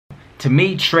To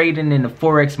me, trading in the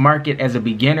Forex market as a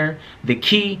beginner, the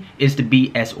key is to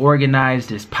be as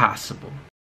organized as possible.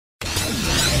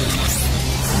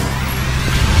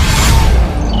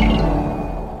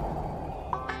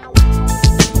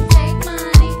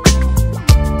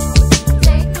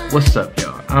 What's up,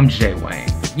 y'all? I'm Jay Wayne,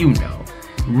 you know,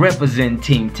 representing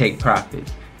Team Take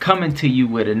Profits, coming to you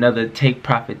with another Take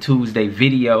Profit Tuesday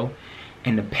video.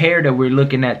 And the pair that we're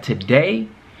looking at today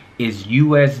is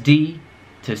USD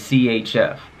to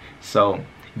CHF. So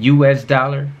US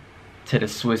dollar to the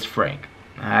Swiss franc.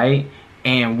 Alright?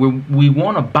 And we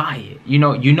want to buy it. You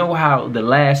know how the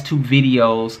last two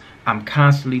videos I'm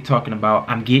constantly talking about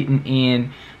I'm getting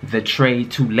in the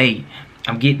trade too late.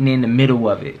 I'm getting in the middle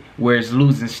of it where it's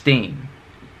losing steam.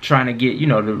 Trying to get,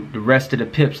 the rest of the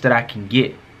pips that I can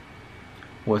get.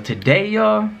 Well, today,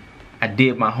 y'all, I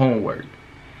did my homework.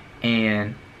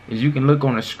 And as you can look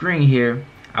on the screen here,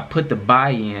 I put the buy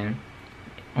in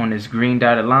on this green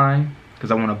dotted line because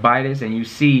I want to buy this, and you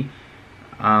see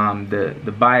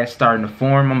the buy is starting to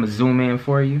form. I'm gonna zoom in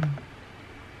for you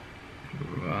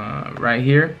right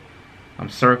here. I'm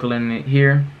circling it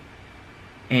here,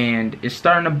 and it's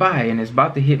starting to buy, and it's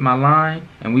about to hit my line,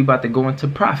 and we about to go into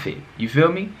profit. You feel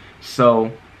me?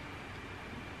 So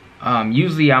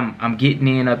usually I'm getting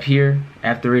in up here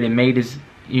after it had made its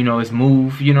its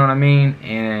move, you know what I mean?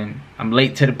 And I'm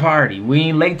late to the party. We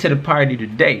ain't late to the party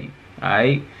today,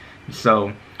 alright?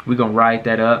 So we're gonna ride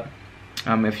that up.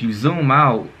 If you zoom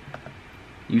out,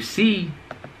 you see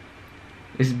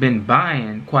it's been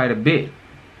buying quite a bit.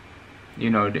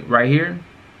 Right here,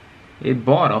 it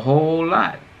bought a whole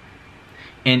lot.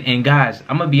 And guys,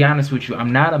 I'm gonna be honest with you,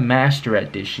 I'm not a master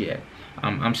at this yet.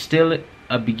 I'm still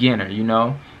a beginner,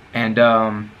 and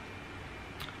I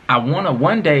wanna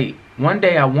one day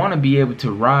I want to be able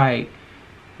to ride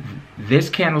this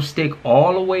candlestick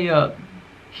all the way up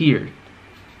here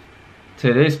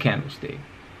to this candlestick.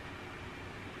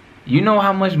 You know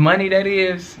how much money that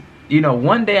is?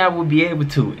 One day I will be able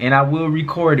to, and I will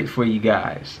record it for you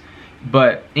guys.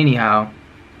 But anyhow,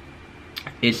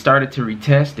 it started to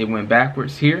retest. It went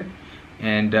backwards here,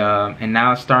 and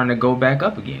now it's starting to go back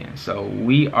up again. So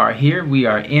we are here, we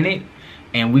are in it,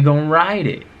 and we gonna ride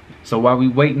it. So while we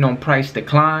waiting on price to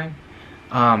climb,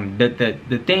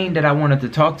 the thing that I wanted to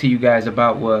talk to you guys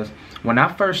about was when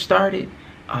I first started,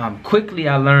 quickly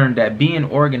I learned that being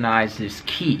organized is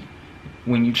key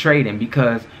when you trading,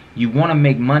 because you want to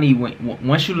make money.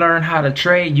 Once you learn how to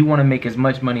trade, you want to make as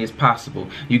much money as possible.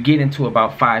 You get into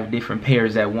about 5 different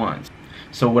pairs at once.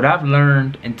 So what I've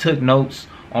learned and took notes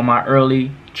on my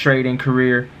early trading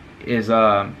career is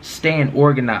staying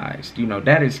organized.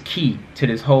 That is key to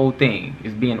this whole thing,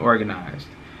 is being organized.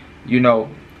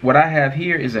 What I have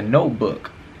here is a notebook.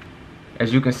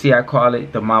 As you can see, I call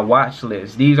it my watch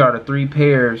list. These are the 3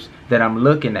 pairs that I'm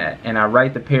looking at, and I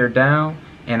write the pair down,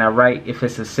 and I write if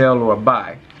it's a sell or a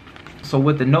buy. So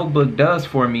what the notebook does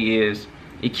for me is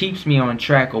it keeps me on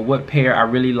track of what pair I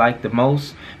really like the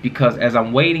most, because as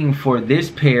I'm waiting for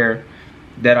this pair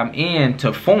that I'm in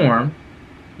to form,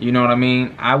 you know what I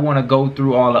mean, I want to go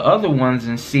through all the other ones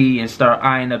and see and start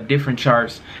eyeing up different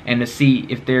charts and to see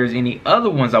if there's any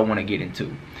other ones I want to get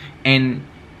into. And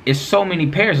it's so many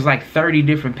pairs, it's like 30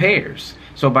 different pairs.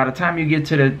 So by the time you get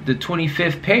to the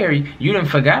 25th pair, you done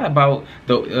forgot about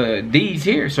these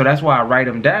here. So that's why I write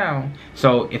them down.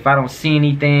 So if I don't see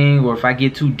anything, or if I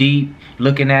get too deep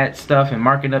looking at stuff and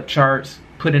marking up charts,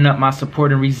 putting up my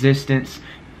support and resistance,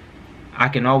 I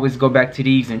can always go back to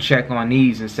these and check on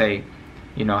these and say,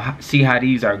 see how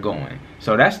these are going.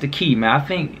 So that's the key, man. I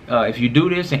think if you do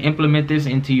this and implement this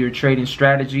into your trading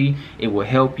strategy, it will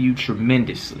help you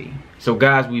tremendously. So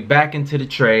guys, we back into the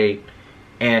trade,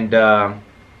 and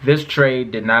this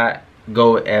trade did not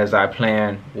go as I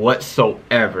planned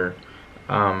whatsoever.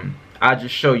 I'll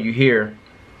just show you here.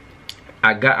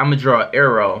 I'm gonna draw an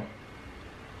arrow.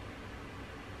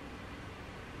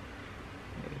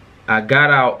 I got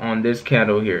out on this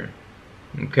candle here,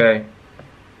 okay?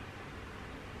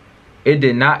 It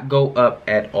did not go up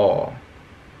at all.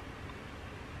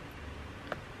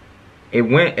 It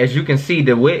went, as you can see,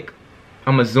 the wick.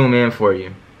 I'm gonna zoom in for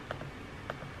you.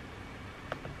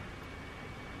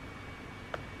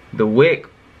 The wick,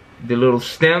 the little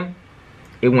stem,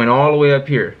 it went all the way up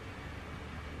here.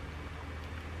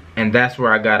 And that's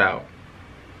where I got out.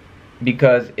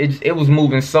 Because it was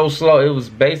moving so slow, it was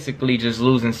basically just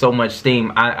losing so much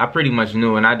steam. I pretty much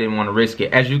knew, and I didn't want to risk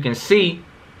it. As you can see,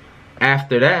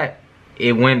 after that,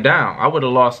 it went down. I would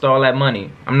have lost all that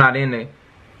money. I'm not in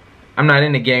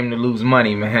the game to lose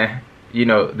money, man.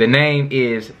 The name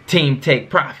is Team Take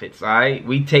Profits, alright?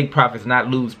 We take profits, not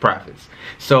lose profits.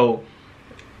 So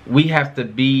we have to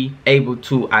be able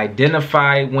to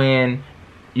identify when,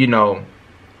 you know,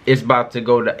 it's about to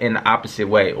go in the opposite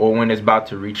way, or when it's about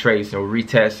to retrace or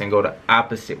retest and go the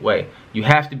opposite way. You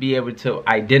have to be able to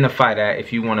identify that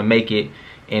if you want to make it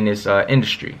in this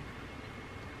industry.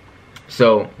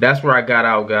 So that's where I got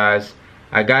out, guys.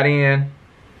 I got in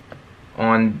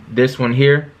on this one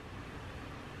here.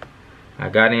 I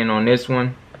got in on this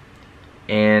one,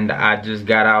 and I just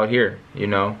got out here. You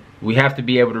know, we have to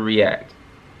be able to react.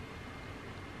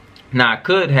 Now I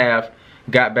could have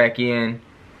got back in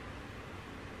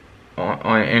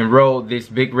and rolled this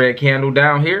big red candle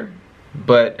down here,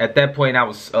 but at that point I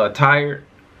was tired,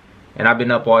 and I've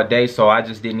been up all day, so I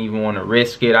just didn't even want to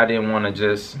risk it. I didn't want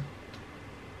to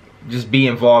just be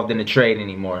involved in the trade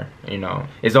anymore. You know,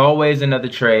 it's always another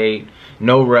trade.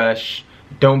 No rush.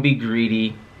 Don't be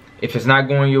greedy. If it's not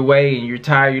going your way and you're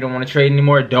tired, you don't want to trade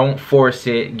anymore, don't force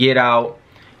it. Get out.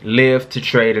 Live to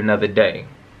trade another day.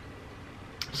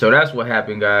 So that's what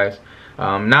happened, guys.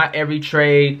 Not every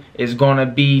trade is gonna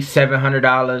be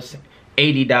 $700,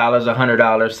 $80,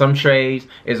 $100. Some trades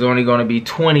is only gonna be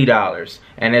 $20.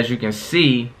 And as you can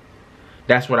see,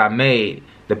 that's what I made.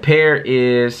 The pair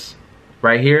is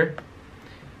right here,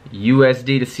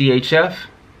 USD to CHF.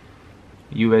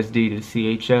 USD to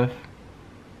CHF.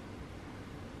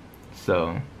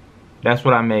 So that's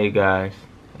what I made, guys.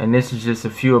 And this is just a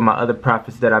few of my other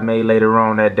profits that I made later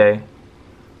on that day.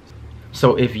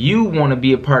 So if you want to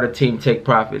be a part of Team Take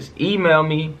Profits, email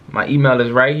me. My email is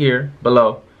right here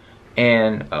below,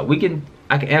 and I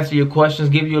can answer your questions,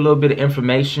 give you a little bit of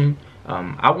information.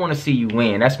 I want to see you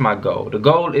win. That's my goal. The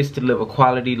goal is to live a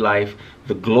quality life,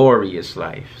 the glorious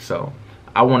life. So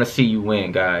I want to see you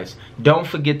win, guys. Don't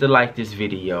forget to like this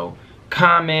video,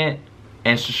 comment,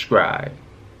 and subscribe.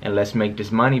 And let's make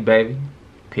this money, baby.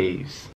 Peace.